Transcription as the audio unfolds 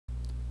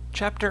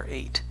Chapter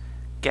 8,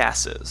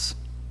 Gases.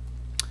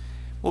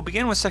 We'll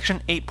begin with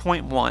section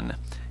 8.1,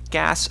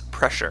 gas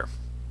pressure.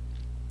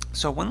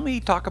 So when we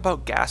talk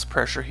about gas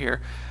pressure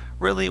here,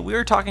 really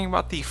we're talking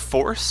about the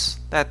force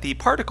that the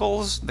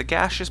particles, the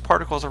gaseous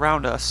particles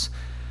around us,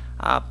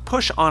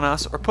 push on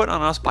us or put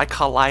on us by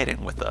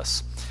colliding with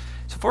us.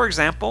 So for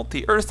example,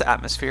 the Earth's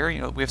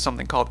atmosphere, we have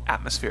something called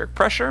atmospheric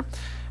pressure.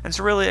 And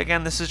so really,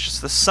 again, this is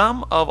just the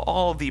sum of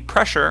all of the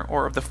pressure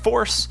or of the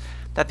force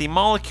that the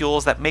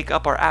molecules that make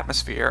up our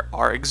atmosphere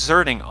are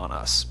exerting on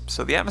us.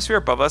 So the atmosphere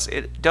above us,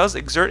 it does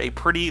exert a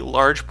pretty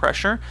large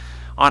pressure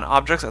on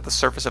objects at the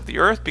surface of the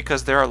Earth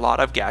because there are a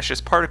lot of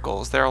gaseous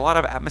particles. There are a lot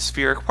of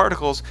atmospheric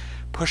particles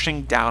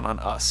pushing down on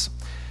us.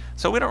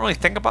 So we don't really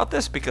think about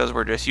this because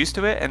we're just used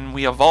to it and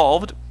we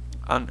evolved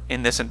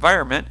in this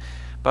environment.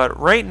 But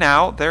right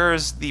now, there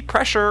is the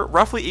pressure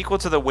roughly equal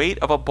to the weight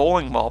of a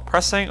bowling ball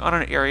pressing on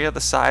an area the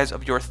size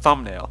of your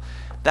thumbnail.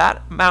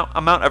 That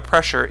amount of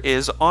pressure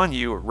is on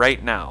you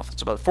right now.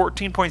 It's about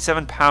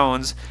 14.7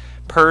 pounds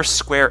per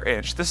square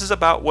inch. This is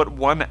about what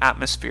 1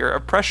 atmosphere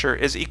of pressure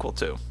is equal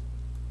to.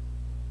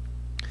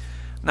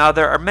 Now,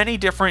 there are many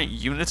different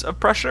units of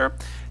pressure.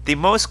 The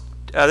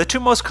two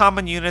most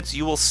common units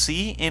you will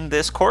see in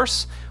this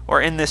course,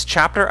 or in this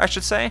chapter I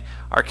should say,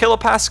 are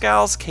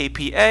kilopascals,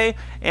 kPa,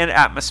 and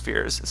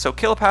atmospheres. So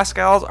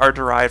kilopascals are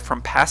derived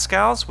from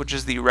pascals, which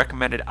is the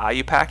recommended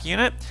IUPAC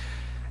unit.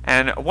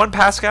 And 1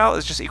 Pascal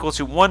is just equal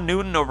to 1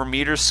 Newton over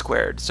meters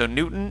squared. So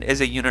Newton is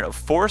a unit of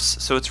force,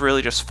 so it's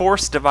really just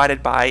force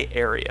divided by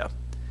area.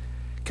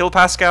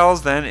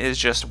 Kilopascals then is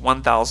just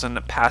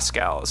 1,000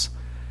 pascals.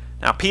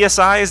 Now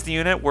PSI is the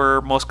unit we're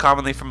most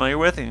commonly familiar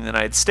with in the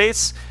United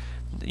States.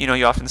 You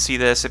often see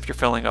this if you're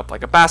filling up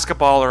like a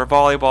basketball or a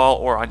volleyball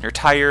or on your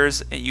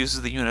tires. It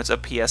uses the units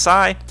of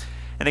PSI.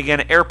 And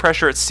again, air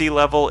pressure at sea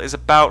level is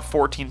about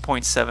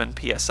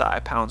 14.7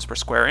 PSI, pounds per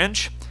square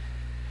inch.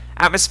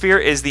 Atmosphere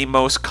is the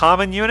most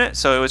common unit,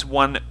 so it was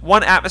one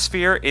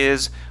atmosphere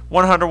is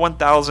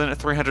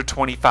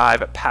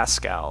 101,325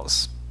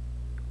 pascals.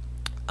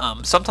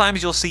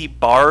 Sometimes you'll see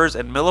bars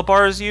and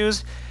millibars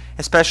used,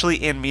 especially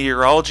in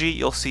meteorology.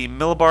 You'll see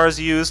millibars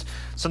used.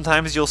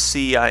 Sometimes you'll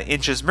see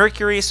inches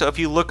mercury. So if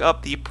you look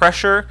up the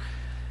pressure,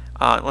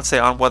 let's say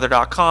on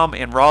weather.com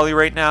in Raleigh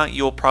right now,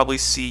 you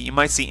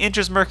might see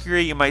inches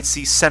mercury, you might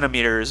see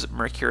centimeters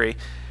mercury.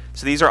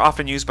 So these are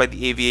often used by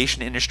the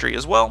aviation industry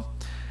as well.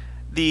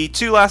 The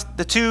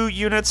two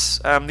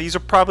units, these are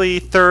probably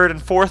third and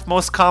fourth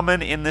most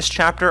common in this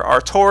chapter, are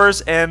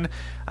torrs and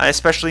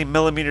especially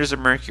millimeters of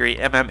mercury,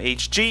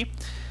 mmHg.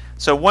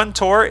 So 1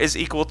 torr is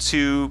equal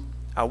to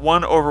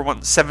 1 over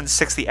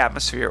 760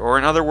 atmosphere, or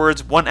in other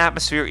words, 1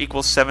 atmosphere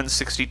equals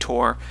 760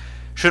 torr.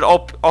 Should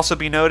also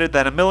be noted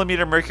that a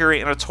millimeter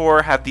mercury and a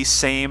torr have the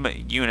same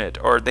unit,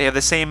 or they have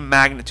the same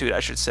magnitude, I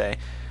should say.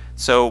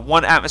 So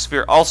 1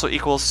 atmosphere also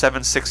equals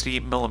 760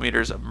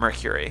 millimeters of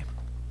mercury.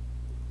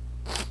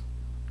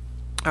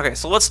 Okay,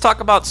 so let's talk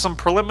about some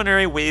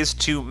preliminary ways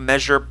to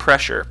measure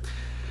pressure.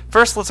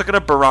 First, let's look at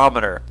a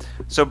barometer.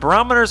 So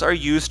barometers are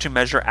used to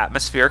measure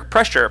atmospheric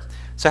pressure.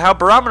 So how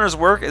barometers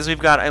work is we've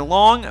got a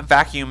long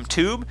vacuum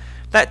tube.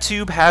 That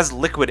tube has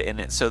liquid in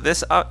it. So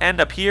this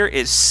end up here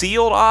is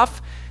sealed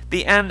off.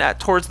 The end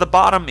towards the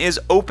bottom is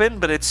open,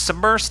 but it's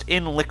submersed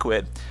in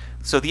liquid.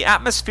 So the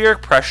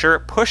atmospheric pressure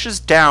pushes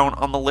down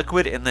on the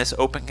liquid in this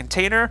open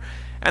container,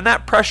 and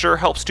that pressure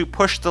helps to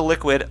push the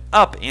liquid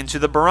up into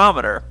the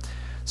barometer.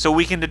 So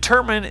we can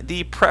determine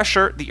the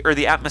pressure,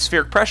 the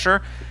atmospheric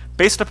pressure,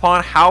 based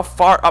upon how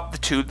far up the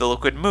tube the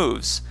liquid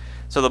moves.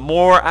 So the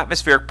more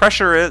atmospheric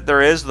pressure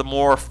there is, the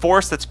more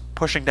force that's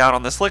pushing down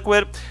on this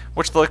liquid,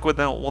 which the liquid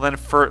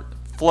will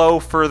flow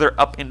further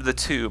up into the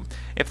tube.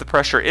 If the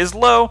pressure is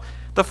low,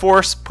 the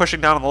force pushing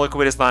down on the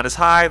liquid is not as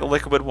high, the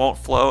liquid won't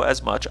flow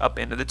as much up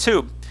into the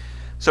tube.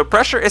 So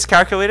pressure is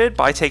calculated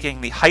by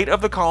taking the height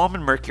of the column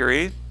in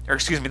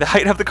the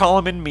height of the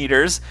column in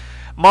meters,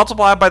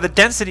 multiplied by the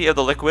density of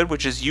the liquid,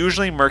 which is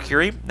usually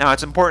mercury. Now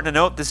it's important to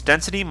note this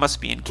density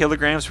must be in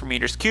kilograms per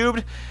meters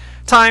cubed,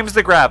 times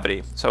the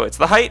gravity. So it's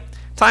the height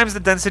times the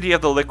density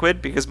of the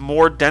liquid, because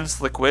more dense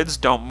liquids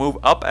don't move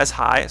up as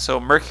high, so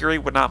mercury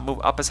would not move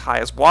up as high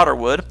as water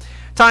would,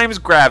 times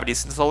gravity,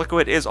 since the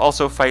liquid is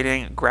also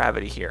fighting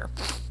gravity here.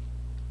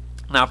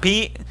 Now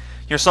P,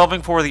 you're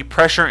solving for the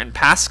pressure in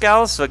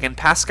pascals. So again,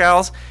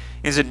 pascals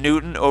is a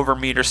Newton over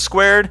meter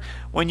squared.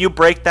 When you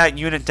break that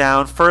unit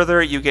down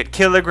further, you get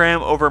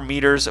kilogram over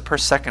meters per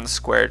second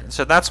squared.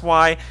 So that's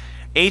why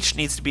H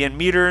needs to be in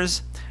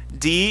meters,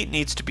 D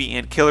needs to be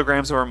in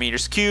kilograms over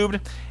meters cubed,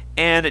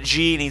 and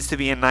G needs to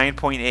be in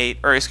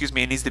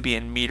it needs to be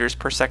in meters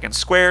per second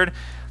squared.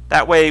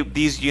 That way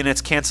these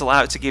units cancel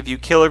out to give you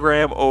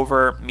kilogram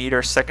over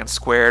meter second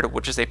squared,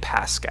 which is a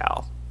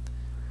Pascal.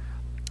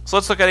 So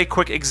let's look at a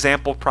quick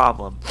example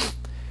problem.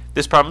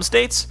 This problem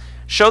states,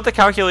 show the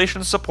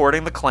calculations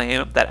supporting the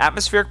claim that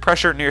atmospheric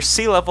pressure near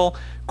sea level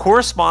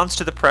corresponds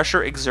to the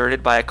pressure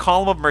exerted by a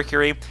column of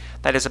mercury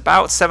that is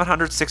about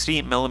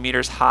 760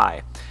 millimeters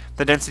high.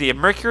 The density of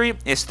mercury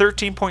is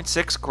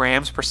 13.6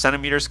 grams per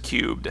centimeters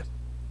cubed.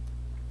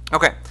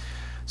 Okay,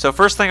 So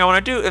first thing I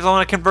want to do is I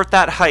want to convert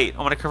that height.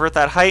 I want to convert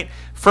that height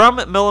from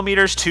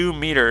millimeters to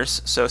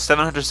meters. So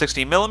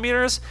 760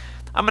 millimeters.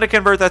 I'm going to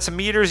convert that to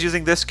meters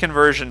using this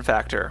conversion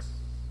factor.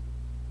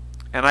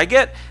 And I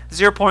get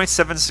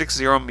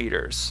 0.760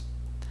 meters.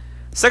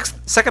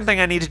 Second thing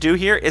I need to do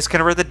here is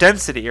convert the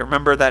density.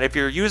 Remember that if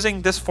you're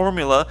using this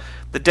formula,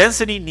 the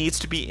density needs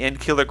to be in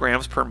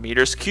kilograms per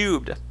meters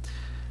cubed.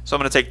 So I'm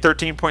going to take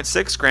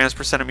 13.6 grams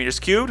per centimeters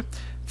cubed.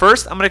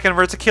 First, I'm going to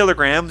convert to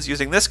kilograms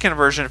using this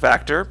conversion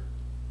factor.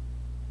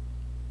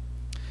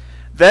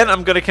 Then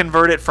I'm going to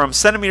convert it from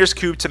centimeters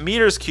cubed to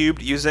meters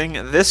cubed using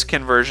this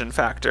conversion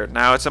factor.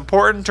 Now it's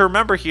important to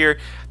remember here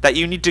that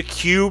you need to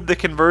cube the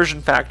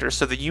conversion factor.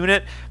 So the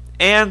unit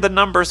and the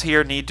numbers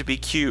here need to be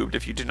cubed.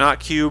 If you do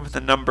not cube the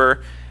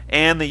number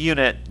and the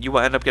unit, you will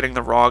end up getting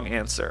the wrong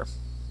answer.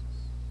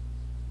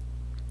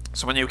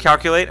 So when you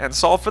calculate and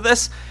solve for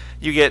this,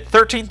 you get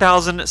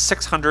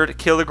 13,600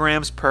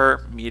 kilograms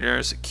per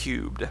meters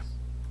cubed.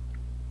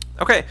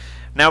 Okay.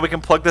 Now we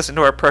can plug this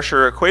into our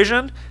pressure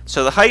equation.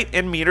 So the height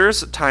in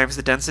meters times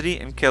the density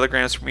in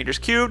kilograms per meters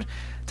cubed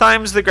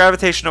times the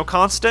gravitational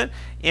constant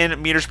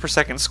in meters per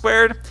second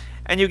squared,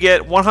 and you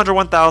get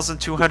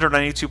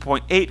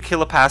 101,292.8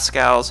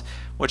 kilopascals,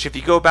 which if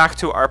you go back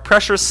to our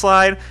pressure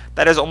slide,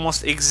 that is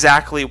almost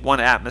exactly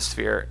 1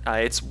 atmosphere.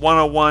 It's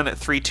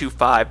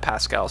 101,325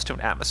 pascals to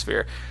an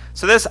atmosphere.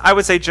 So this, I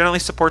would say, generally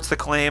supports the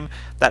claim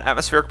that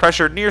atmospheric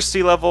pressure near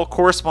sea level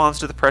corresponds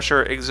to the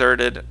pressure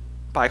exerted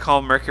by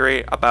column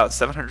Mercury about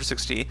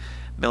 760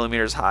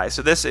 millimeters high.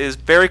 So this is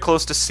very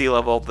close to sea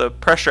level. The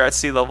pressure at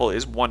sea level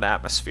is 1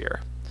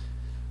 atmosphere.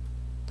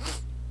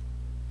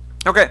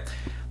 Okay,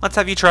 let's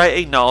have you try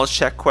a knowledge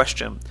check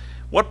question.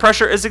 What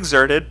pressure is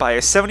exerted by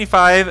a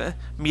 75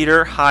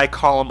 meter high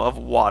column of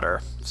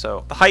water?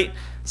 So the height,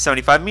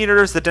 75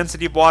 meters, the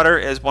density of water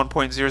is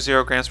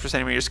 1.00 grams per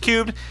centimeters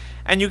cubed,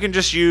 and you can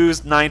just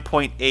use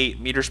 9.8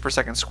 meters per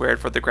second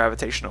squared for the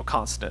gravitational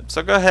constant.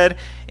 So go ahead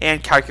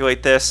and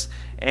calculate this.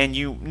 And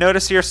you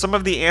notice here some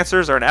of the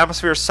answers are in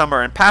atmosphere, some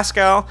are in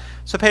Pascal.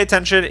 So pay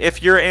attention.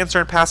 If your answer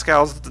in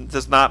pascals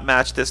does not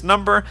match this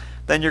number,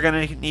 then you're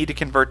going to need to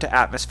convert to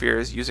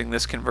atmospheres using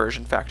this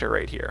conversion factor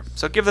right here.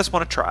 So give this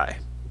one a try.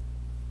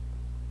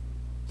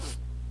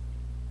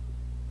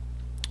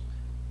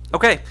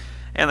 Okay,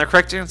 and the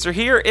correct answer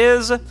here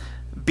is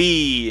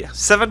B,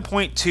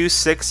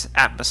 7.26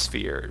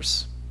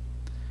 atmospheres.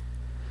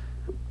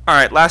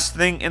 Alright, last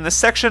thing in this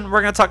section, we're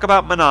going to talk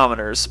about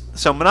manometers.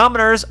 So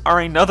manometers are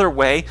another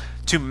way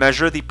to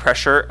measure the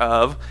pressure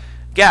of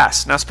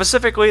gas. Now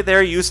specifically,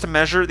 they're used to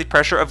measure the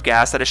pressure of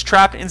gas that is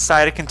trapped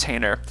inside a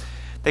container.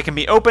 They can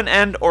be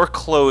open-end or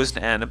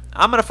closed-end.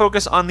 I'm going to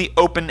focus on the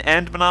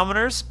open-end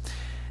manometers.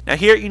 Now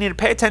here, you need to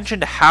pay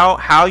attention to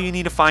how you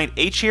need to find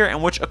H here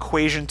and which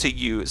equation to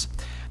use.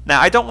 Now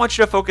I don't want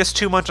you to focus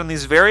too much on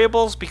these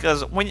variables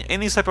because when in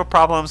these type of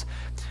problems,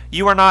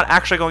 you are not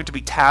actually going to be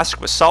tasked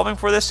with solving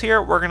for this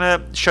here. We're going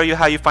to show you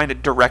how you find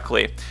it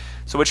directly.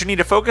 So what you need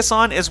to focus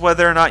on is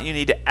whether or not you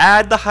need to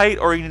add the height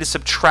or you need to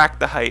subtract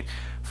the height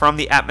from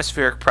the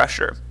atmospheric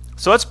pressure.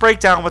 So let's break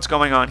down what's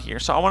going on here.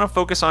 So I want to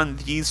focus on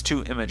these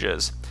two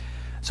images.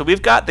 So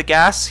we've got the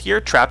gas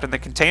here trapped in the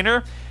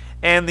container,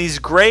 and these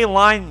gray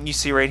line you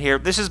see right here,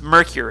 this is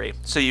mercury.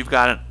 So you've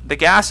got the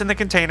gas in the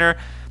container,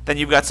 then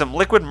you've got some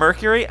liquid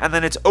mercury, and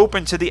then it's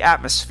open to the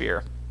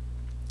atmosphere.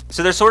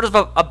 So there's sort of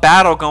a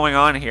battle going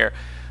on here.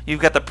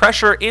 You've got the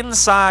pressure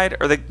inside,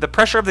 or the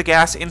pressure of the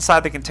gas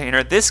inside the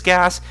container. This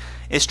gas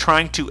is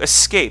trying to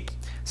escape.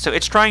 So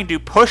it's trying to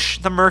push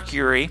the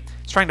mercury,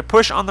 it's trying to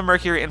push on the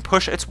mercury and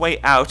push its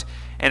way out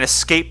and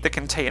escape the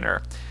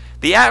container.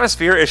 The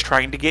atmosphere is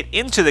trying to get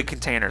into the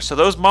container. So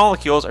those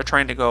molecules are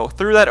trying to go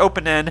through that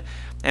open end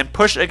and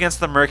push against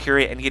the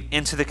mercury and get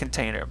into the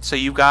container. So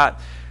you've got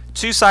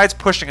two sides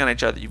pushing on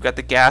each other. You've got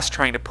the gas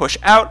trying to push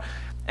out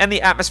and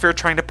the atmosphere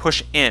trying to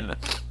push in.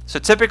 So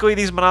typically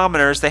these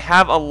manometers, they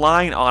have a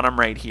line on them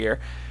right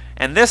here.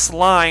 And this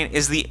line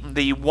is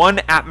the 1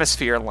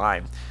 atmosphere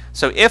line.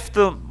 So if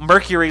the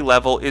mercury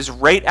level is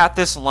right at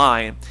this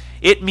line,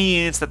 it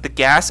means that the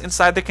gas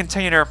inside the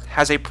container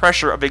has a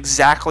pressure of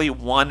exactly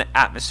 1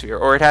 atmosphere,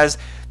 or it has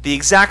the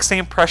exact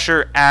same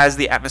pressure as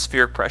the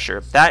atmospheric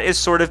pressure. That is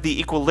sort of the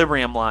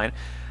equilibrium line.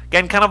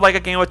 Again, kind of like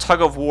a game of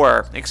tug of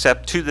war,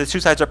 except the two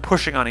sides are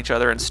pushing on each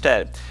other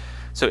instead.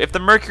 So if the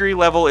mercury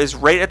level is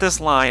right at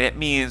this line, it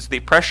means the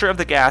pressure of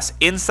the gas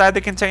inside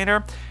the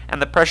container and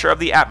the pressure of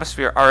the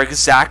atmosphere are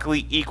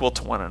exactly equal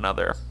to one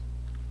another.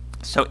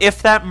 So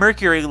if that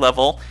mercury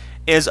level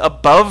is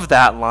above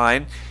that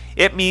line,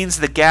 it means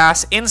the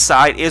gas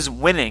inside is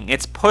winning.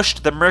 It's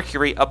pushed the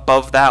mercury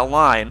above that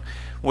line,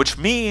 which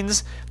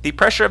means the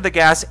pressure of the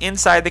gas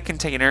inside the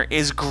container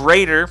is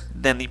greater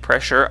than the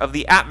pressure of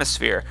the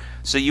atmosphere.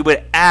 So you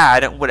would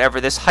add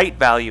whatever this height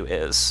value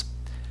is.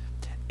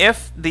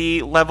 If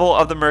the level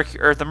of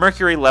the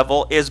mercury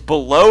level is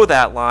below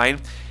that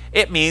line,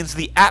 it means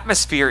the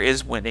atmosphere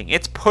is winning.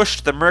 It's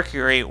pushed the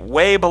mercury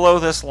way below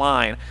this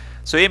line.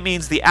 So it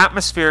means the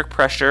atmospheric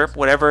pressure,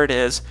 whatever it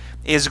is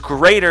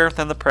greater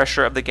than the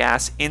pressure of the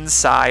gas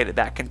inside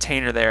that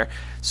container there.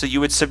 So you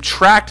would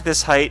subtract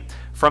this height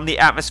from the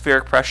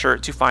atmospheric pressure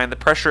to find the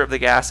pressure of the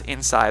gas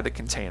inside the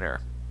container.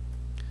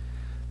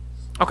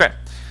 Okay,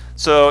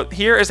 so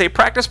here is a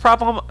practice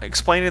problem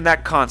explaining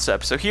that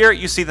concept. So here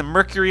you see the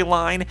mercury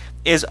line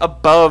is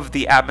above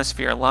the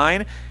atmosphere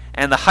line,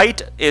 and the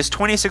height is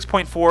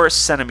 26.4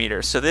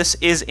 centimeters. So this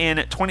is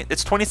it's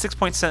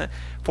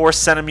 26.4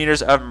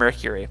 centimeters of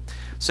mercury.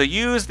 So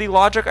use the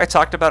logic I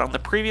talked about on the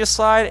previous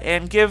slide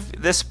and give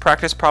this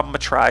practice problem a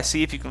try.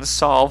 See if you can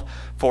solve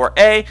for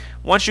A.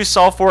 Once you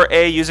solve for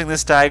A using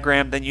this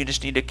diagram, then you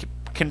just need to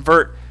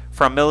convert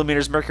from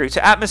millimeters mercury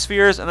to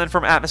atmospheres, and then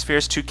from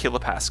atmospheres to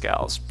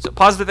kilopascals. So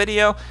pause the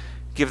video,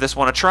 give this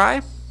one a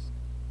try,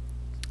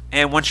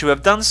 and once you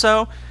have done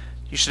so,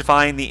 you should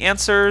find the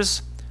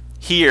answers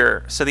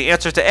here. So the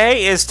answer to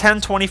A is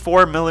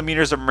 1024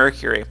 millimeters of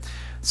mercury.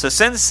 So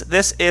since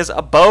this is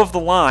above the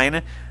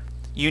line,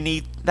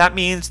 that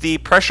means the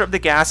pressure of the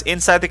gas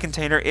inside the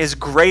container is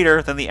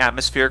greater than the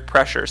atmospheric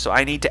pressure. So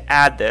I need to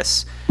add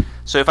this.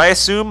 So if I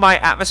assume my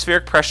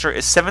atmospheric pressure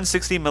is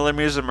 760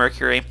 millimeters of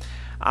mercury,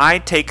 I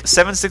take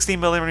 760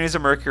 millimeters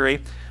of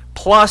mercury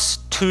plus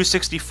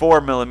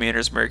 264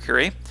 millimeters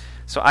mercury.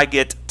 So I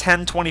get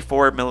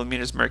 1024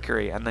 millimeters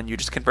mercury, and then you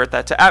just convert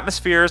that to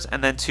atmospheres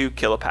and then to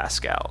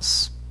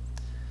kilopascals.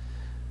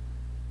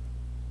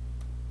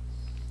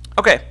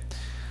 Okay,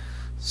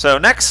 so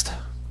next,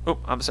 oh,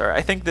 I'm sorry,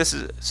 I think this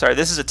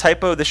is a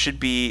typo. This should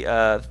be,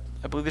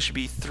 I believe this should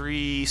be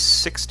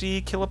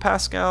 360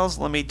 kilopascals.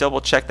 Let me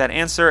double check that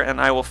answer and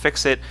I will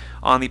fix it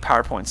on the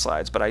PowerPoint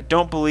slides. But I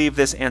don't believe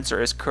this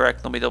answer is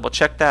correct. Let me double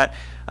check that.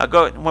 By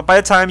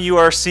the time you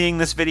are seeing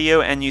this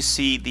video and you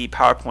see the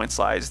PowerPoint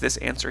slides, this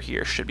answer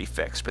here should be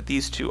fixed. But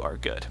these two are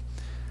good.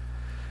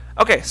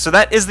 Okay, so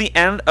that is the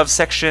end of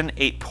section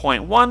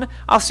 8.1.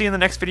 I'll see you in the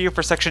next video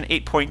for section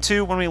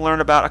 8.2 when we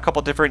learn about a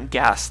couple different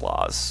gas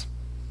laws.